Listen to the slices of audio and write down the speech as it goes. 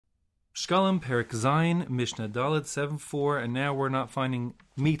Shekalim, Perik Zayin, Mishnah Dalet 7:4, and now we're not finding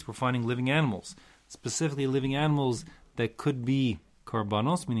meat, we're finding living animals. Specifically living animals that could be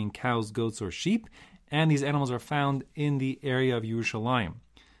karbanos, meaning cows, goats, or sheep, and these animals are found in the area of Yerushalayim.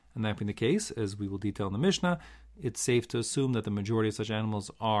 And that being the case, as we will detail in the Mishnah, it's safe to assume that the majority of such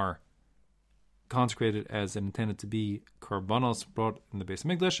animals are consecrated as intended to be karbanos brought in the Beis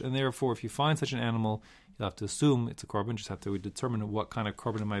Hamikdash, and therefore if you find such an animal, you'll have to assume it's a korban, just have to determine what kind of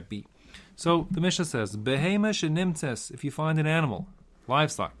korban it might be. So the Mishnah says, Behema shenimtes, if you find an animal,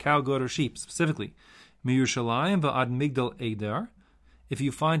 livestock, cow, goat, or sheep, specifically, Miyushalayim va'ad Migdal Eider, if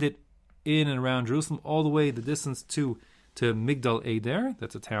you find it in and around Jerusalem, all the way the distance to Migdal Eider,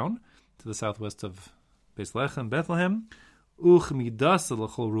 that's a town, to the southwest of Beis Lechem, Bethlehem, Uch Midas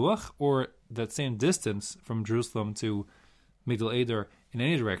L'chol Ruach, or that same distance from Jerusalem to Migdal Eider in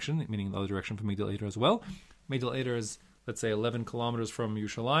any direction, meaning the other direction from Migdal Eider as well. Migdal Eider is, let's say, 11 kilometers from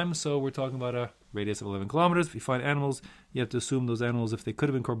Yerushalayim, so we're talking about a radius of 11 kilometers. If you find animals, you have to assume those animals, if they could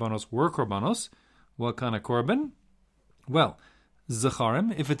have been korbanos, were korbanos. What kind of korban? Well,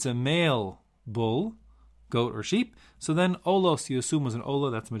 Zacharim, if it's a male bull, goat, or sheep, so then olos, you assume was an ola,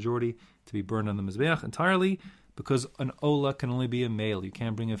 that's the majority, to be burned on the Mizbeach entirely, because an ola can only be a male. You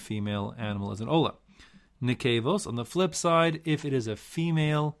can't bring a female animal as an ola. Nikevos, on the flip side, if it is a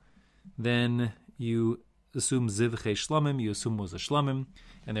female, then you assume zivche shlamim, you assume was a shlamim,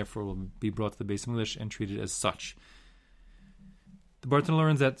 and therefore will be brought to the Beis Hamikdash and treated as such. The Bartan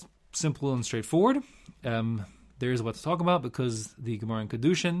learns that simple and straightforward. There is what to talk about because the Gemara in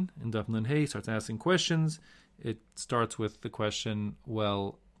Kedushin in Daf Nun Hey starts asking questions. It starts with the question,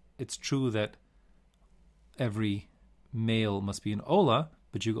 well, it's true that every male must be an ola,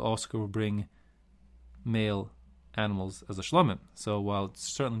 but you also could bring male animals as a shlamim. So while it's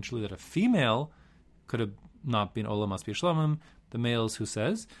certainly true that a female could have not been ola, must be a shlamim, the males who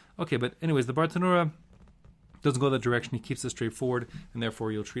says, okay, but anyways, the Bartanura doesn't go that direction. He keeps it straightforward, and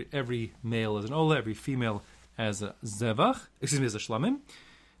therefore you'll treat every male as an ola, every female as a zevach, as a shlamim.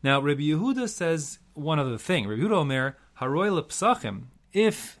 Now, Rabbi Yehuda says one other thing. Rabbi Yehuda Omer, haroi lepsachim,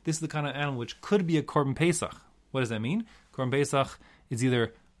 if this is the kind of animal which could be a korban pesach. What does that mean? Korban pesach is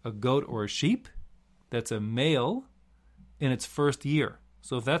either a goat or a sheep that's a male in its first year.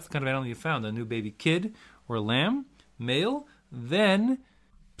 So if that's the kind of animal you found, a new baby kid or lamb, male, then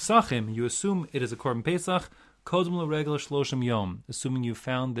psachim, you assume it is a korban pesach, kodem l'regel shloshim yom, assuming you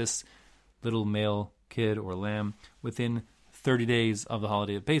found this little male kid or lamb within 30 days of the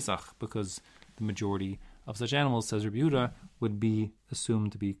holiday of Pesach, because the majority of such animals, says Rabbi Yehuda, would be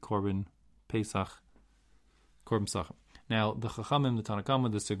assumed to be korban pesach, korban pesach. Now, the Chachamim, the Tanna Kamma,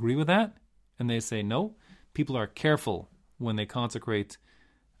 disagree with that, and they say no. People are careful when they consecrate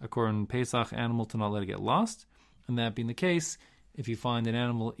a korban pesach animal to not let it get lost. And that being the case, if you find an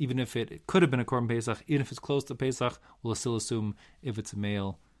animal, even if it could have been a korban pesach, even if it's close to Pesach, we'll still assume if it's a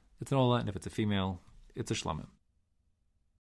male, it's an ola, and if it's a female, it's a shlamim.